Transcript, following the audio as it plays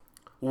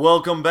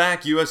Welcome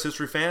back, U.S.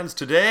 history fans.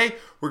 Today,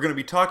 we're going to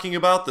be talking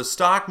about the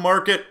stock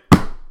market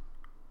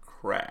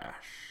crash.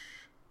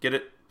 Get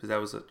it? Because that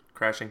was a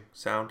crashing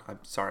sound. I'm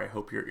sorry. I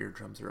hope your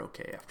eardrums are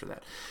okay after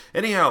that.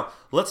 Anyhow,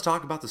 let's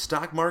talk about the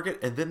stock market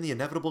and then the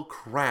inevitable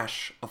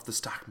crash of the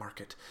stock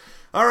market.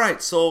 All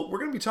right, so we're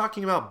going to be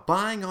talking about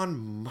buying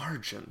on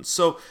margin.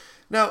 So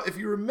now, if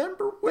you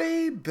remember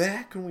way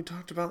back when we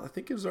talked about, I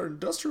think it was our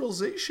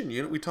industrialization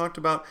unit, we talked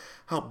about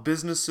how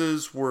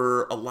businesses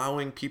were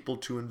allowing people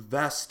to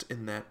invest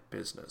in that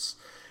business.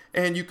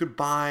 And you could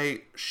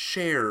buy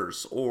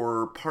shares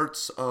or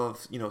parts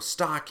of,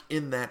 stock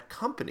in that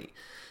company.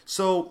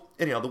 So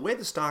anyhow, the way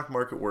the stock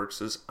market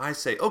works is I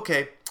say,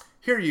 okay,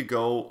 here you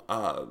go,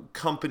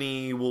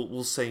 company,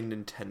 we'll say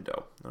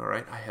Nintendo. All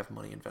right, I have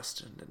money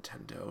invested in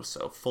Nintendo,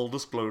 so full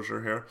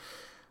disclosure here.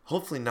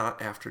 Hopefully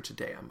not after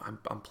today.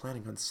 I'm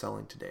planning on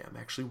selling today. I'm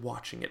actually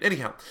watching it.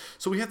 Anyhow,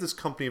 so we have this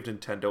company of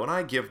Nintendo, and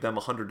I give them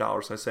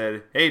 $100. I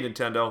said, hey,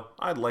 Nintendo,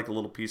 I'd like a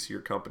little piece of your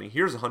company.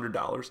 Here's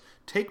 $100.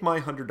 Take my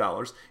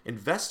 $100,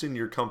 invest in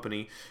your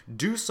company,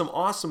 do some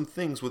awesome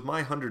things with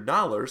my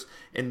 $100,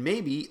 and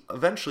maybe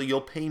eventually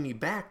you'll pay me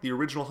back the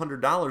original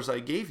 $100 I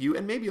gave you,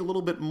 and maybe a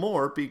little bit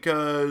more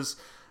because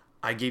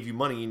I gave you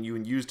money and you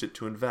used it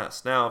to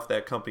invest. Now, if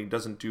that company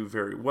doesn't do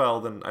very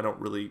well, then I don't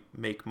really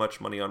make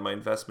much money on my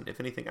investment. If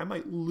anything, I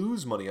might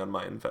lose money on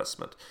my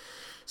investment.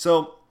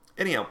 So,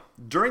 anyhow,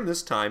 during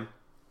this time,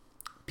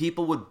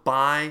 people would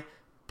buy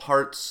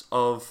parts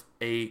of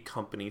a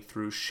company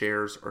through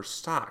shares or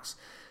stocks.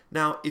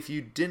 Now, if you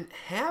didn't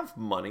have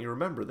money,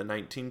 remember the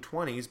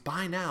 1920s,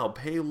 buy now,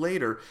 pay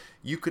later,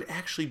 you could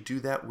actually do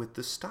that with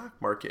the stock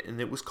market,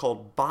 and it was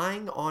called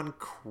buying on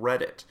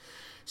credit.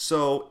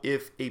 So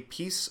if a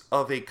piece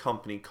of a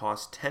company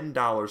costs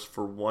 $10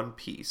 for one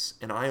piece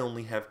and I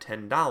only have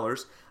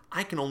 $10,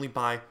 I can only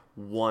buy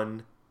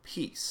one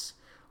piece.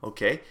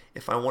 Okay?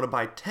 If I want to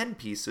buy 10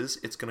 pieces,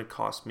 it's going to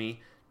cost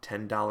me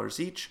 $10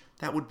 each.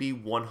 That would be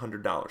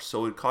 $100.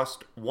 So it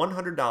cost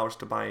 $100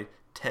 to buy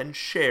 10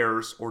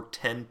 shares or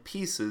 10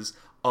 pieces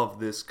of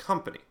this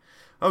company.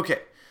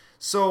 Okay,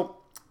 so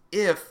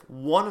if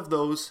one of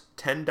those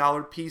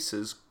 $10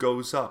 pieces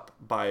goes up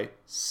by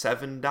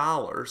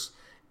 $7,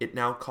 it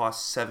now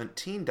costs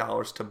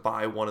 $17 to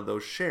buy one of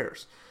those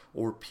shares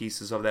or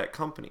pieces of that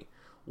company.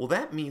 Well,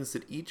 that means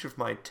that each of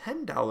my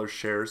 $10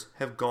 shares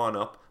have gone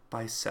up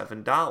by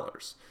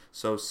 $7.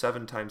 So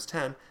 7 times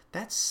 10,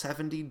 that's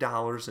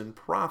 $70 in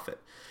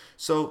profit.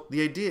 So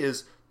the idea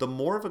is the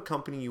more of a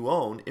company you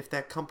own, if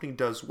that company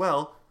does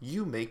well,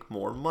 you make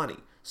more money.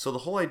 So the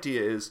whole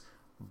idea is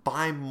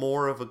buy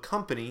more of a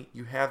company,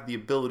 you have the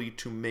ability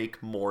to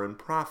make more in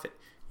profit.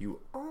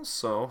 You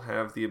also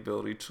have the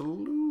ability to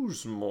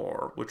lose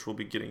more, which we'll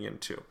be getting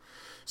into.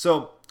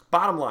 So,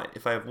 bottom line,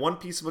 if I have one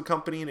piece of a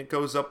company and it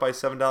goes up by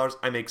 $7,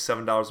 I make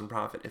 $7 in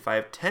profit. If I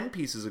have 10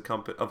 pieces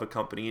of a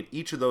company and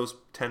each of those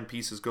 10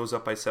 pieces goes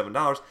up by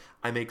 $7,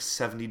 I make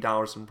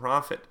 $70 in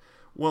profit.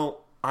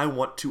 Well, I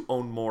want to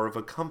own more of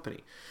a company.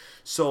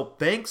 So,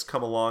 banks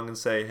come along and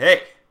say,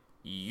 hey,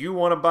 you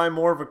want to buy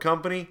more of a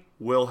company?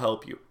 We'll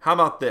help you. How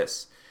about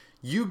this?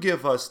 You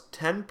give us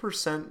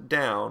 10%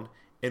 down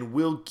and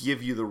we'll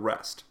give you the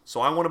rest. So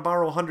I want to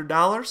borrow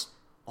 $100.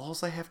 All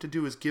I have to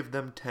do is give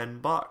them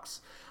 $10.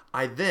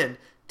 I then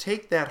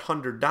take that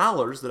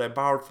 $100 that I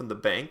borrowed from the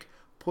bank,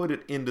 put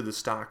it into the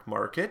stock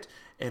market,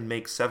 and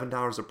make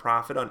 $7 of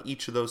profit on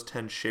each of those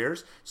 10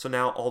 shares. So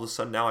now all of a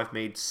sudden, now I've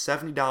made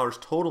 $70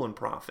 total in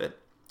profit.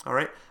 All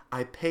right,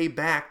 I pay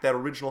back that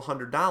original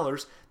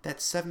 $100. That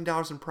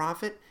 $7 in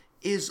profit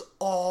is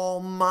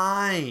all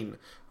mine.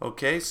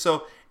 Okay,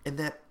 so and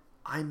that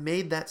I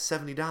made that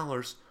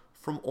 $70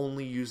 from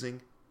only using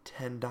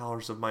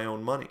 $10 of my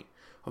own money.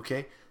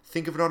 Okay?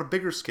 Think of it on a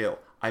bigger scale.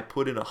 I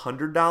put in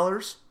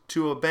 $100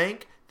 to a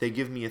bank. They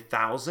give me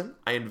 $1,000.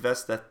 I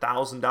invest that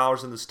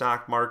 $1,000 in the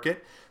stock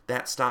market.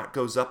 That stock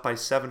goes up by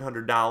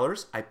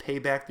 $700. I pay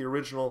back the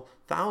original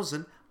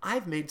 $1,000.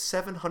 I've made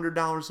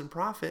 $700 in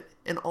profit,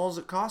 and all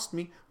it cost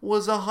me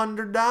was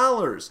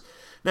 $100.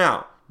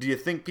 Now, do you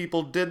think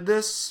people did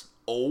this?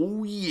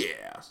 Oh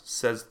yeah,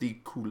 says the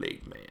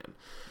Kool-Aid man.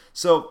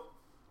 So,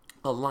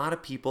 a lot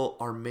of people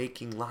are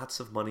making lots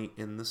of money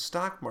in the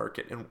stock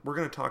market, and we're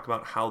going to talk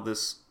about how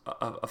this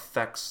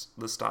affects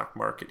the stock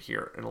market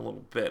here in a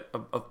little bit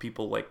of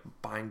people like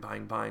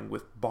buying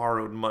with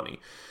borrowed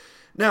money.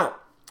 Now,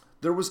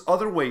 there was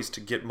other ways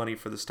to get money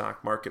for the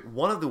stock market.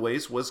 One of the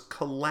ways was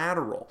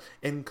collateral,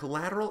 and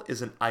collateral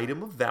is an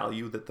item of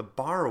value that the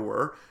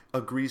borrower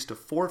agrees to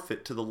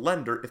forfeit to the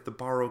lender if the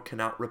borrower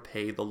cannot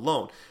repay the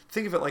loan.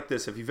 Think of it like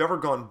this. If you've ever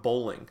gone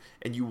bowling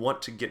and you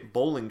want to get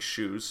bowling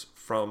shoes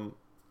from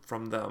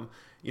them,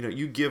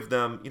 you give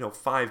them,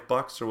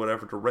 $5 or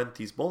whatever to rent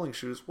these bowling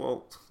shoes.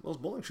 Well, those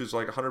bowling shoes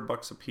are like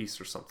 $100 a piece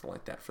or something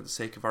like that for the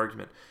sake of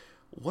argument.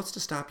 What's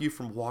to stop you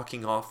from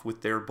walking off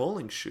with their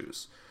bowling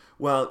shoes?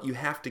 Well, you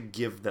have to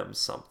give them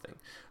something.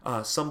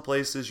 Some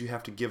places you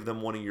have to give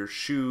them one of your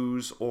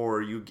shoes,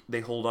 or they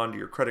hold on to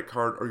your credit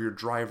card or your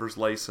driver's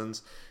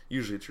license.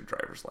 Usually it's your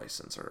driver's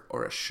license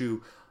or a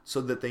shoe,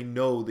 so that they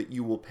know that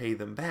you will pay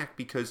them back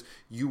because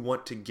you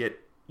want to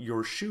get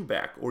your shoe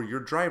back or your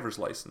driver's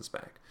license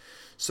back.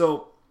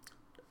 So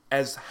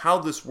as how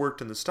this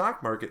worked in the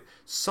stock market,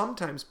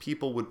 sometimes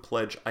people would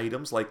pledge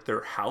items like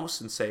their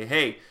house and say,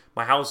 hey,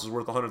 my house is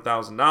worth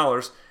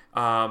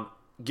 $100,000.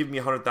 Give me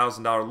a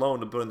 $100,000 loan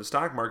to put in the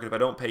stock market. If I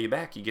don't pay you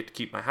back, you get to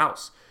keep my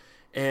house.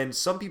 And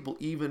some people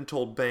even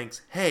told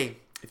banks, hey,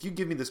 if you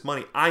give me this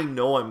money, I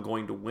know I'm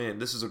going to win.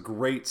 This is a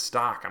great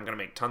stock. I'm going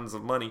to make tons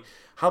of money.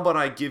 How about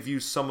I give you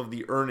some of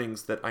the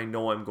earnings that I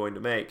know I'm going to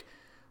make?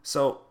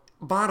 So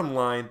bottom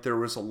line, there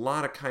was a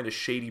lot of kind of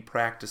shady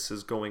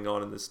practices going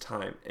on in this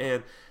time.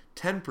 And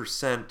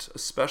 10%,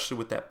 especially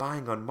with that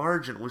buying on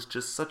margin, was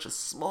just such a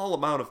small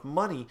amount of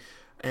money.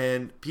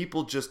 And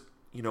people just,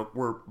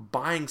 were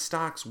buying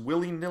stocks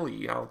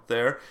willy-nilly out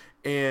there.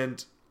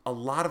 And a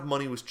lot of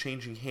money was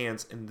changing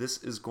hands. And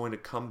this is going to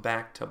come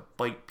back to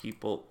bite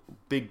people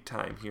big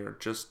time here,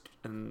 just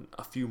in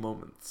a few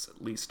moments,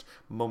 at least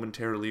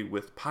momentarily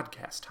with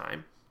podcast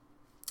time.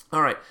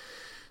 All right.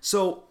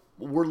 So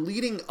we're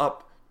leading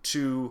up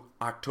to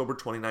October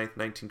 29th,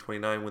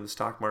 1929, when the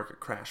stock market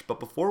crashed. But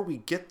before we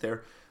get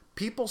there,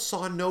 people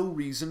saw no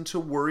reason to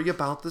worry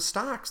about the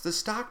stocks. The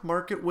stock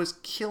market was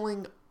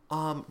killing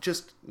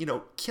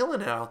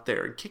killing it out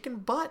there and kicking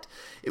butt.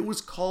 It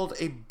was called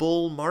a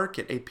bull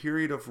market, a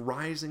period of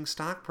rising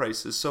stock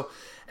prices. So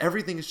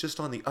everything is just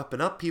on the up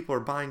and up. People are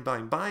buying,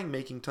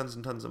 making tons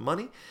and tons of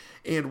money.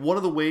 And one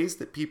of the ways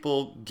that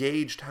people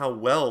gauged how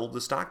well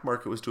the stock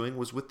market was doing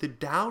was with the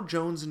Dow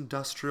Jones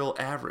Industrial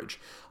Average,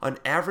 an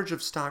average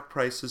of stock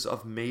prices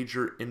of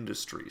major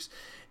industries.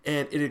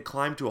 And it had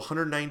climbed to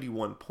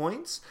 191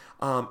 points.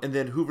 And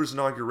then Hoover's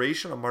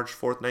inauguration on March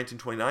 4th,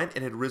 1929,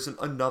 it had risen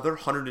another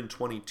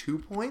 122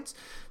 points.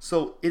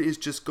 So it is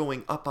just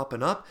going up, up,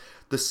 and up.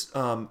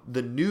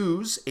 The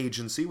news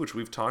agency, which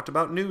we've talked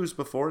about news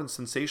before and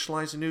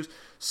sensationalizing news,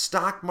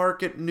 stock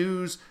market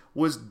news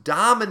was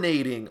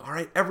dominating. All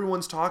right,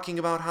 everyone's talking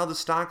about how the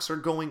stocks are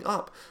going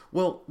up.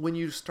 Well, when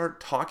you start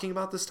talking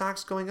about the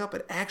stocks going up,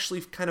 it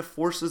actually kind of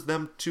forces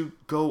them to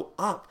go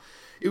up.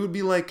 It would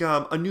be like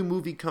a new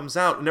movie comes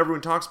out and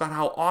everyone talks about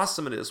how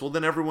awesome it is. Well,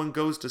 then everyone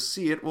goes to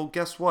see it. Well,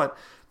 guess what?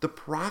 The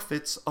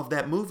profits of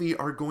that movie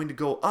are going to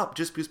go up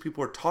just because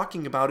people are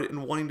talking about it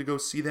and wanting to go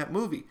see that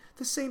movie.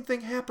 The same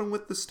thing happened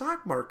with the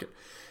stock market.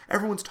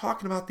 Everyone's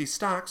talking about these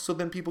stocks, so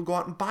then people go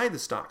out and buy the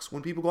stocks.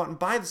 When people go out and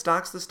buy the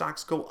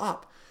stocks go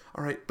up.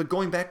 All right, but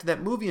going back to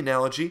that movie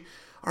analogy,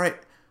 all right,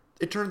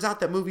 it turns out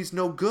that movie's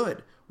no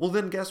good. Well,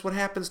 then guess what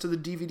happens to the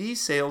DVD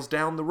sales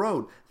down the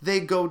road? They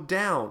go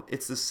down.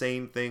 It's the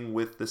same thing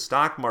with the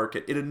stock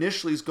market. It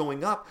initially is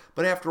going up,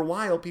 but after a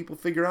while, people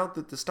figure out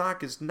that the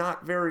stock is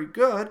not very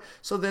good.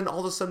 So then all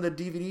of a sudden, the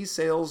DVD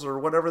sales or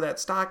whatever that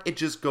stock, it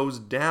just goes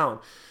down.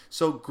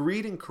 So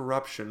greed and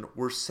corruption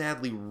were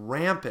sadly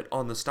rampant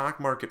on the stock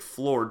market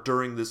floor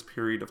during this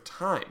period of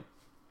time.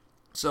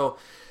 So,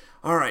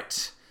 all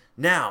right.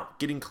 Now,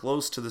 getting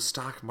close to the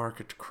stock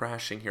market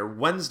crashing here.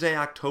 Wednesday,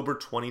 October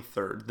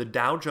 23rd, the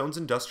Dow Jones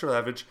Industrial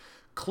Average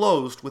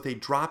closed with a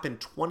drop in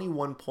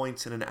 21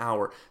 points in an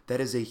hour. That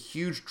is a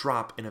huge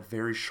drop in a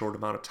very short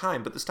amount of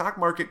time. But the stock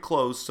market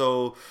closed,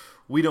 so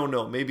we don't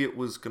know. Maybe it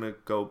was going to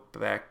go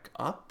back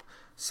up.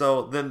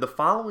 So then the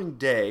following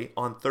day,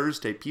 on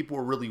Thursday, people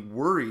were really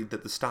worried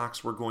that the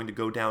stocks were going to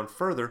go down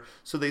further,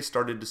 so they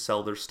started to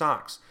sell their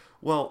stocks.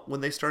 Well, when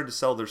they started to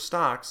sell their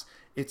stocks,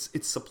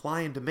 it's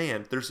supply and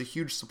demand. There's a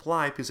huge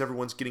supply because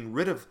everyone's getting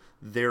rid of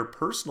their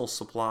personal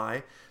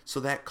supply,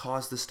 so that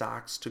caused the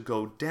stocks to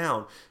go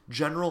down.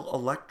 General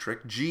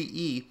Electric,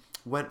 GE,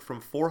 went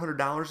from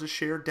 $400 a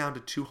share down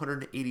to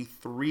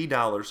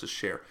 $283 a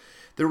share.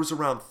 There was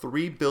around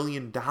 $3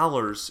 billion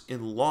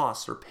in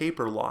loss or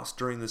paper loss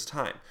during this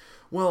time.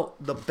 Well,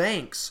 the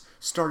banks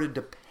started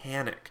to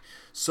panic.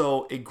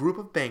 So a group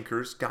of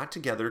bankers got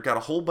together, got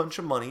a whole bunch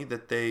of money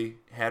that they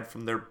had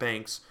from their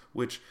banks,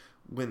 which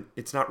when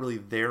it's not really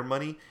their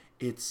money,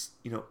 it's,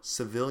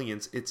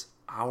 civilians, it's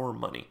our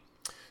money.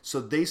 So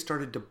they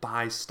started to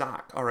buy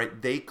stock. All right,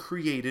 they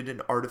created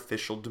an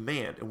artificial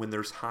demand. And when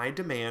there's high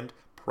demand,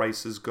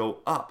 prices go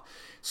up.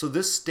 So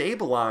this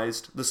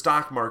stabilized the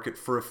stock market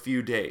for a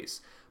few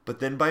days. But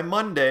then by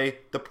Monday,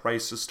 the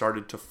prices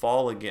started to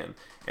fall again.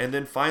 And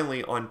then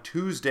finally on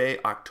Tuesday,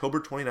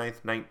 October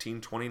 29th,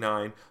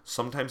 1929,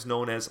 sometimes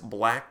known as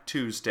Black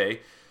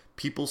Tuesday,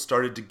 people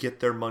started to get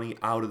their money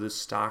out of the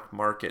stock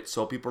market.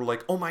 So people are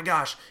like, oh my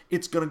gosh,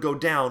 it's going to go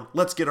down.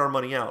 Let's get our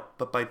money out.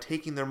 But by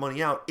taking their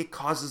money out, it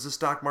causes the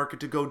stock market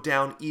to go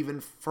down even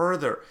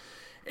further.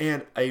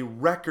 And a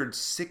record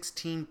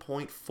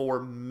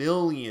 16.4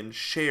 million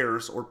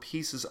shares or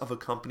pieces of a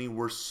company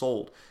were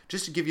sold.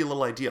 Just to give you a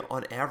little idea,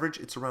 on average,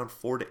 it's around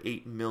 4 to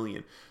 8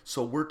 million.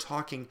 So we're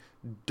talking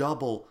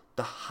double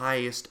the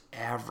highest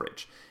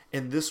average.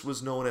 And this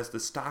was known as the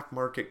stock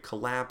market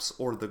collapse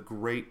or the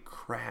Great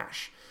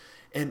Crash.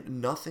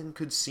 And nothing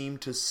could seem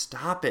to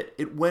stop it.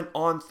 It went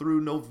on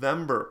through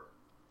November.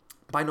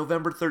 By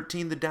November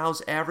 13, the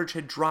Dow's average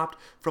had dropped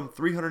from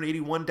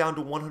 381 down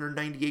to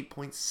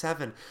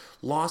 198.7.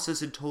 Losses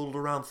had totaled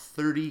around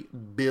 $30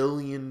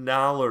 billion.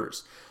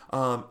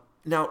 Now,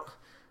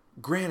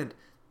 granted,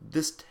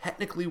 this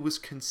technically was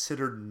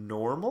considered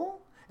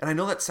normal. And I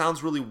know that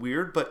sounds really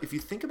weird, but if you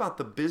think about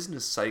the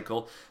business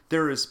cycle,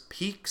 there is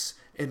peaks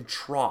and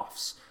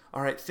troughs.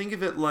 All right, think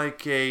of it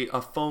like a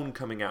phone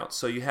coming out.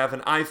 So you have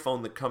an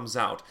iPhone that comes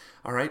out.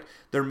 All right,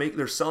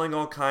 they're selling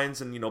all kinds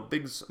and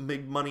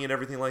big money and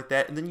everything like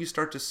that. And then you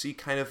start to see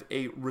kind of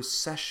a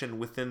recession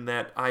within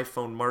that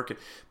iPhone market.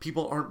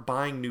 People aren't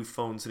buying new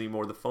phones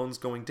anymore. The phone's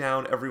going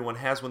down. Everyone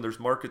has one. There's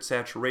market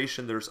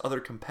saturation. There's other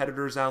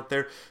competitors out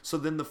there. So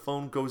then the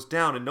phone goes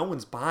down and no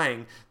one's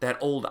buying that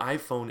old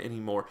iPhone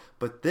anymore.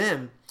 But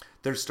then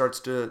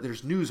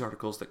there's news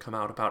articles that come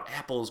out about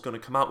Apple is going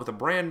to come out with a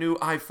brand new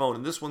iPhone,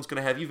 and this one's going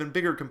to have even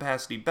bigger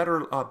capacity,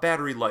 better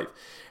battery life.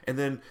 And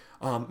then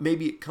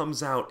maybe it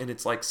comes out and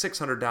it's like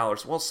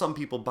 $600. Well, some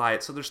people buy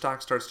it, so their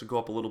stock starts to go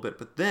up a little bit.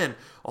 But then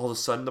all of a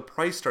sudden the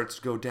price starts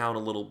to go down a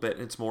little bit,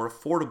 and it's more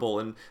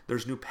affordable. And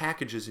there's new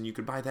packages, and you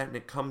could buy that, and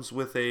it comes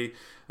with a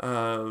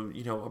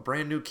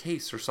brand new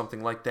case or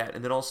something like that.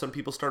 And then all of a sudden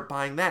people start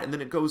buying that, and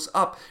then it goes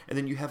up, and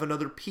then you have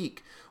another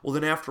peak. Well,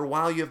 then after a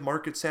while you have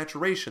market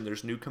saturation.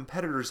 There's new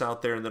competitors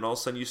out there, and then all of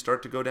a sudden you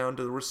start to go down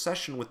to the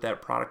recession with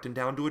that product and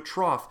down to a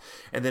trough.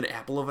 And then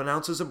Apple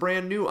announces a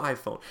brand new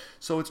iPhone.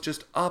 So it's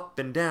just up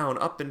and down,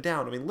 up and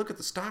down. I mean, look at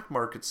the stock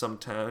market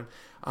sometime.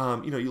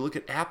 You look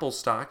at Apple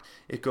stock,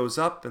 it goes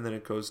up and then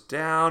it goes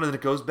down and then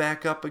it goes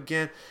back up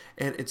again.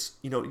 And it's,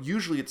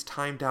 usually it's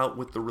timed out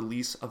with the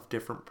release of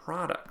different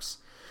products.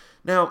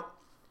 Now,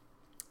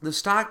 the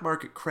stock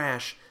market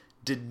crash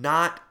did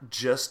not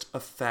just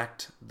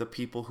affect the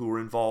people who were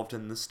involved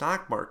in the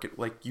stock market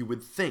like you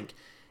would think.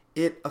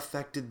 It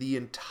affected the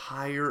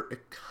entire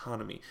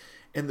economy.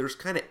 And there's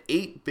kind of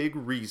 8 big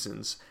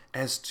reasons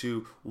as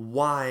to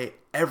why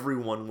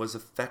everyone was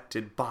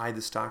affected by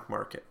the stock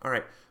market. All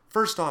right,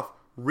 first off,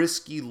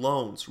 risky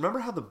loans. Remember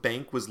how the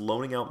bank was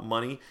loaning out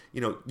money?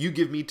 You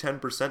give me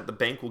 10%, the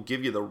bank will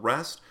give you the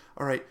rest.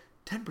 All right,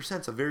 10%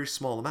 is a very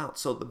small amount.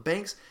 So the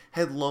banks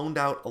had loaned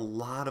out a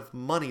lot of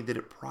money that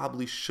it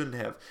probably shouldn't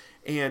have.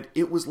 And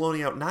it was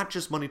loaning out not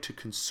just money to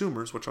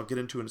consumers, which I'll get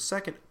into in a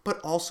second, but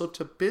also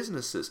to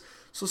businesses.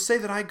 So say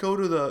that I go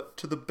to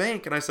the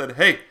bank and I said,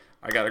 hey,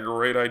 I got a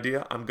great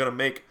idea. I'm going to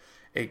make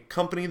a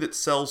company that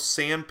sells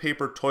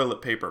sandpaper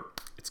toilet paper.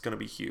 It's going to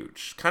be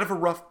huge. Kind of a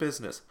rough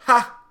business.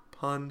 Ha!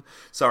 Pun.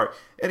 Sorry.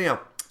 Anyhow,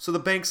 so the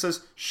bank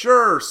says,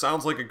 sure,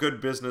 sounds like a good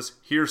business.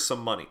 Here's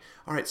some money.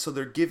 All right, so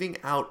they're giving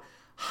out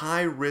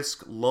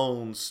high-risk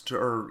loans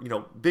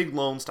big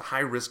loans to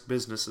high-risk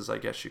businesses, I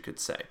guess you could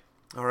say.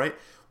 All right?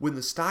 When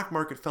the stock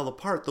market fell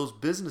apart, those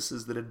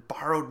businesses that had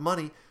borrowed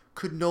money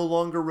could no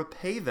longer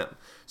repay them.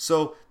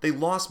 So they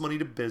lost money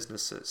to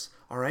businesses.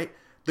 All right?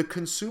 The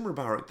consumer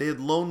borrowing, they had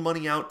loaned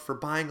money out for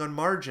buying on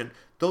margin.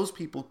 Those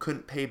people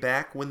couldn't pay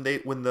back when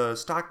the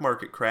stock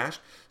market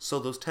crashed. So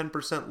those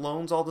 10%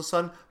 loans, all of a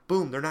sudden,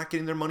 boom, they're not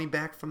getting their money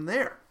back from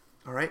there.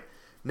 All right?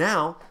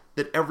 Now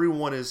that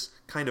everyone is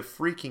kind of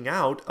freaking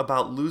out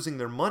about losing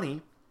their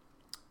money,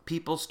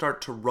 people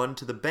start to run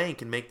to the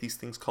bank and make these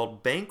things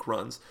called bank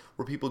runs,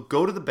 where people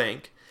go to the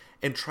bank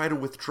and try to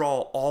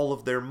withdraw all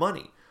of their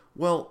money.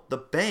 Well, the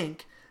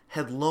bank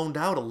had loaned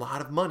out a lot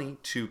of money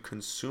to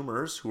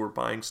consumers who were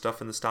buying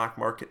stuff in the stock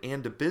market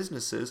and to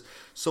businesses.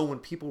 So when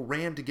people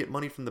ran to get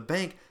money from the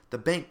bank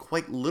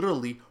quite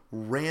literally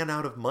ran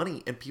out of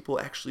money, and people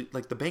actually,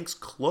 the banks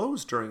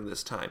closed during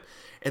this time.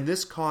 And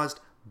this caused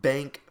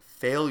bank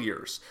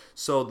failures.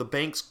 So the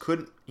banks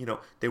couldn't,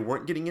 they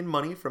weren't getting in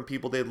money from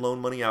people they had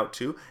loaned money out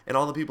to, and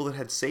all the people that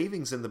had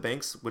savings in the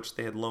banks, which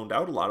they had loaned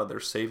out a lot of their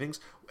savings,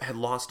 had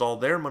lost all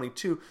their money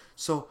too.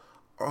 So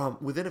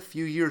within a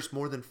few years,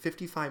 more than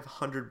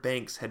 5,500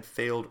 banks had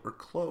failed or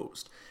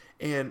closed.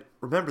 And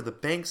remember, the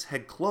banks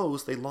had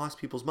closed, they lost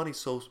people's money,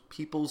 so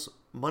people's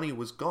money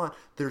was gone.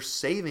 Their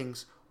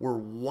savings were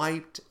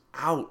wiped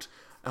out.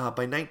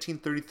 By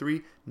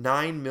 1933,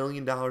 $9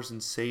 million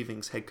in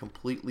savings had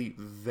completely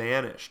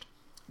vanished.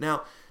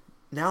 Now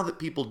that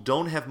people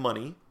don't have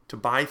money to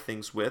buy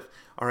things with,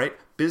 all right,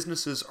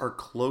 businesses are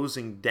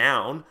closing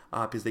down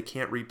because they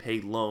can't repay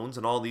loans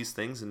and all these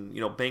things, and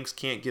banks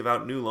can't give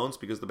out new loans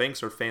because the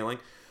banks are failing.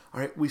 All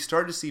right, we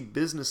started to see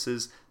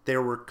businesses,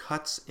 there were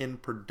cuts in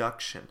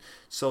production.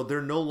 So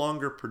they're no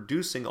longer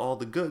producing all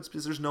the goods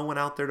because there's no one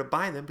out there to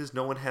buy them because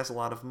no one has a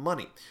lot of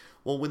money.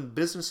 Well, when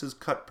businesses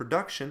cut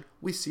production,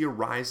 we see a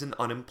rise in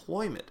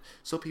unemployment.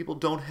 So people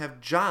don't have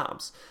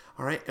jobs.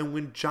 All right, and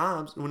when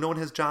no one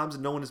has jobs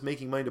and no one is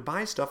making money to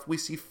buy stuff, we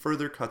see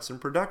further cuts in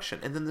production.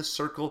 And then the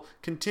circle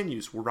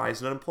continues. We're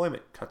rise in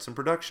unemployment, cuts in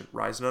production,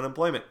 rise in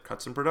unemployment,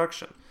 cuts in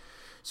production.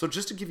 So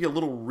just to give you a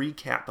little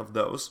recap of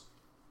those,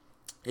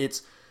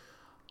 it's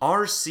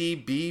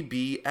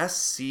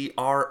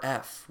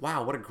RCBBSCRF.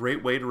 Wow, what a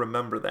great way to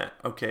remember that.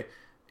 Okay,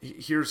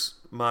 here's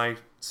my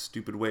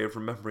stupid way of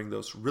remembering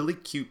those. Really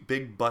cute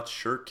big butts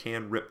sure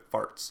can rip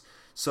farts.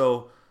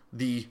 So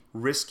the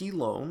risky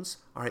loans,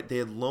 all right, they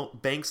had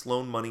banks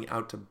loan money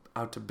out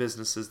to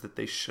businesses that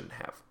they shouldn't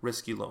have.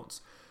 Risky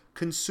loans.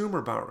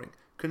 Consumer borrowing.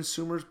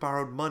 Consumers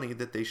borrowed money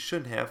that they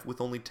shouldn't have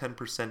with only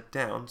 10%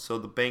 down, so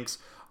the banks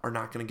are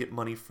not going to get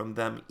money from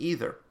them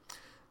either.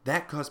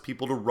 that caused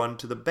people to run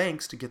to the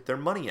banks to get their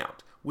money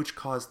out, which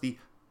caused the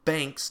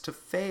banks to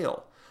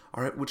fail.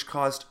 All right, which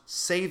caused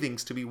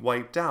savings to be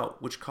wiped out,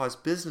 which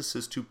caused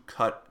businesses to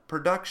cut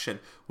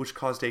production, which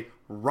caused a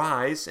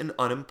rise in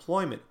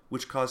unemployment,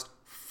 which caused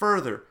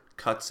further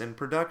cuts in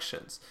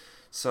productions.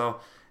 So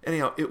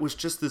anyhow, it was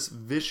just this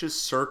vicious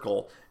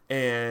circle,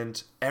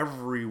 and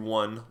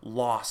everyone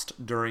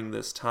lost during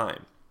this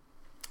time.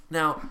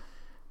 Now,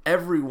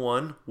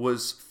 everyone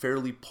was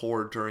fairly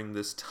poor during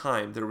this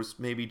time. There was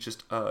maybe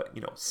just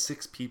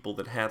 6 people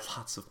that had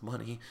lots of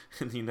money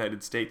in the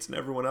United States, and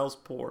everyone else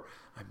poor.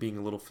 I'm being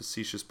a little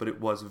facetious, but it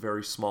was a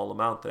very small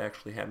amount that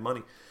actually had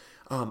money.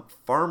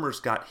 Farmers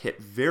got hit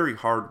very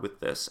hard with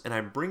this, and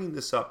I'm bringing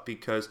this up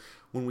because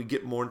when we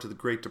get more into the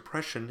Great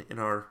Depression in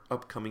our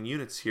upcoming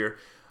units here,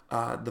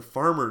 the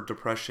farmer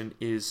depression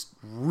is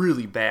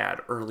really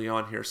bad early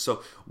on here.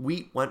 So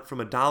wheat went from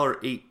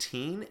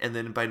 $1.18, and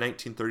then by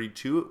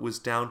 1932 it was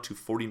down to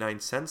 49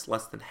 cents,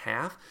 less than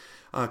half.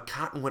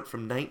 Cotton went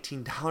from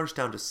 $19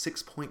 down to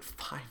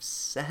 6.5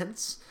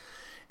 cents.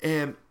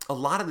 And a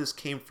lot of this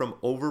came from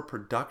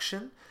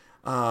overproduction.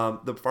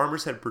 The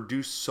farmers had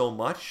produced so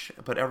much,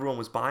 but everyone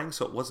was buying,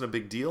 so it wasn't a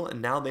big deal.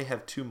 And now they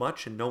have too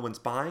much and no one's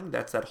buying.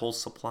 That's that whole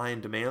supply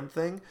and demand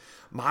thing.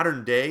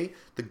 Modern day,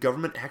 the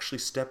government actually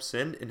steps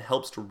in and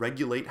helps to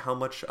regulate how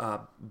much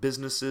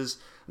businesses,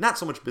 not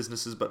so much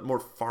businesses, but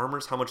more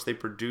farmers, how much they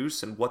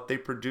produce and what they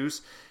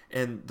produce.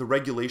 And the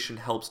regulation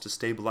helps to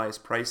stabilize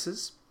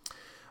prices.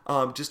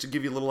 Just to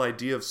give you a little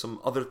idea of some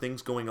other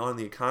things going on in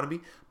the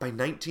economy, by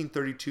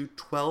 1932,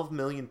 12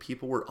 million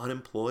people were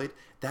unemployed.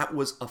 That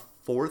was a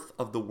fourth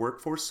of the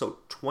workforce, so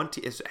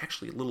it's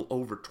actually a little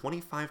over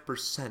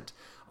 25%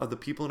 of the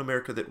people in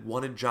America that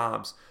wanted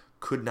jobs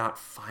could not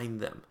find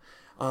them.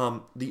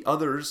 The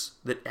others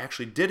that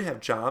actually did have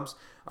jobs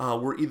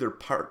were either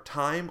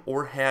part-time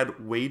or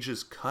had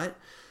wages cut.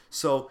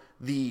 So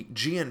the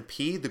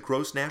GNP, the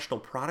gross national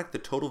product, the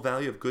total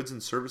value of goods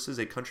and services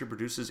a country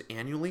produces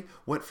annually,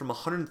 went from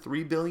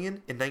 $103 billion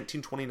in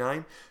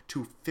 1929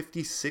 to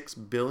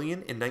 $56 billion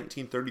in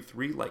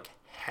 1933, like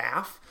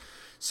half.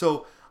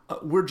 So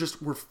we're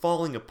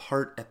falling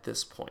apart at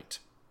this point.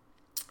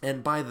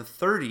 And by the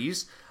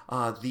 30s,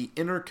 the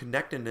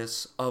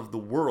interconnectedness of the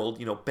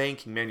world,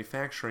 banking,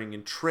 manufacturing,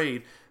 and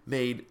trade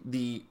made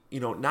the,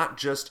 not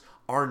just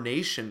our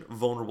nation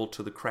vulnerable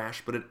to the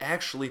crash, but it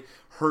actually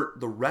hurt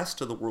the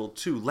rest of the world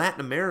too. Latin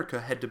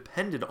America had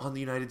depended on the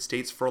United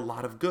States for a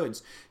lot of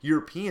goods.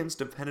 Europeans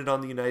depended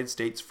on the United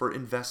States for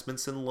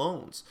investments and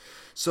loans.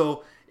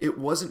 So it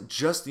wasn't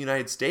just the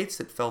United States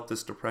that felt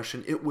this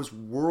depression, it was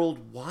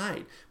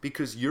worldwide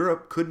because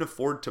Europe couldn't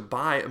afford to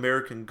buy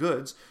American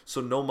goods,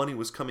 so no money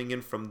was coming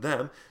in from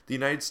them. The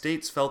United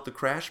States felt the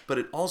crash, but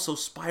it also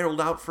spiraled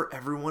out for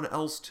everyone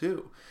else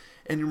too.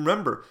 And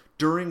remember,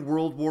 during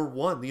World War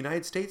I, the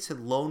United States had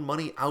loaned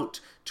money out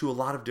to a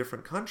lot of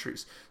different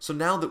countries. So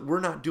now that we're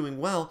not doing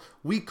well,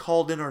 we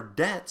called in our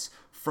debts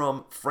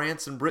from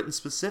France and Britain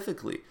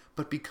specifically.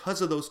 But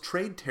because of those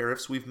trade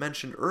tariffs we've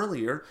mentioned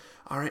earlier,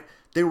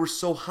 they were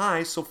so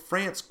high, so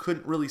France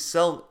couldn't really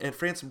sell, and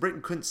France and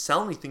Britain couldn't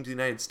sell anything to the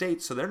United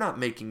States, so they're not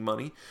making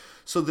money.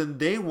 So then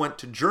they went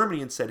to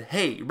Germany and said,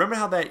 hey, remember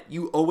how that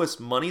you owe us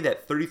money,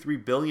 that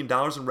 $33 billion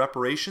in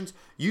reparations?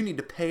 You need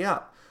to pay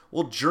up.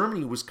 Well,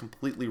 Germany was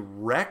completely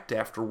wrecked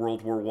after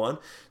World War I,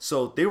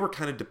 so they were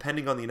kind of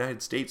depending on the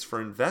United States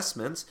for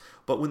investments,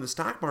 but when the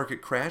stock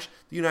market crashed,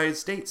 the United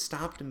States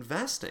stopped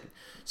investing.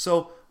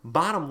 So,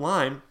 bottom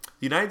line,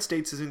 the United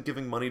States isn't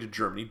giving money to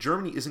Germany.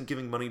 Germany isn't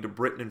giving money to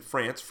Britain and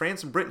France.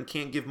 France and Britain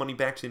can't give money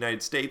back to the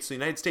United States, so the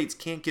United States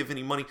can't give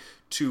any money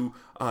to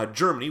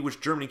Germany,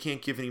 which Germany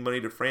can't give any money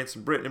to France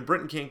and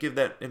Britain can't give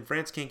that, and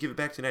France can't give it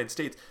back to the United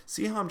States.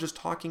 See how I'm just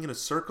talking in a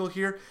circle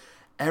here?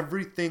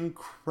 Everything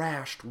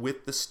crashed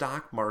with the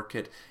stock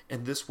market,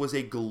 and this was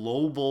a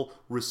global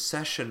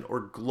recession or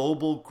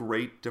global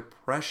Great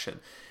Depression.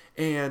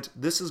 And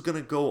this is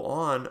going to go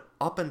on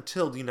up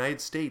until the United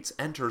States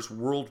enters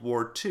World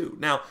War II.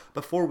 Now,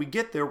 before we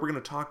get there, we're going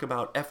to talk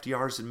about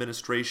FDR's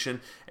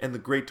administration and the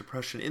Great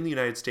Depression in the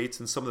United States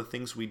and some of the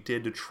things we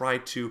did to try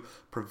to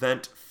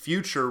prevent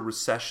future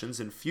recessions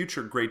and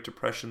future Great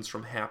Depressions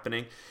from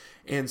happening,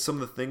 and some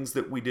of the things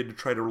that we did to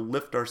try to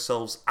lift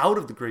ourselves out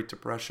of the Great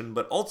Depression.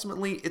 But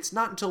ultimately, it's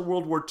not until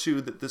World War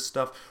II that this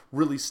stuff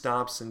really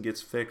stops and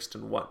gets fixed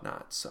and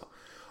whatnot. So,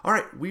 all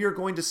right, we are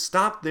going to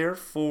stop there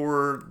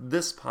for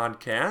this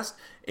podcast,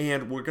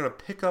 and we're going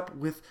to pick up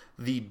with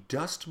the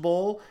Dust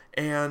Bowl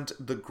and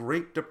the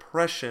Great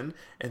Depression,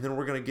 and then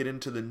we're going to get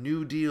into the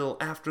New Deal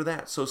after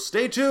that. So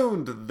stay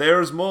tuned.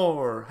 There's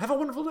more. Have a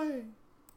wonderful day.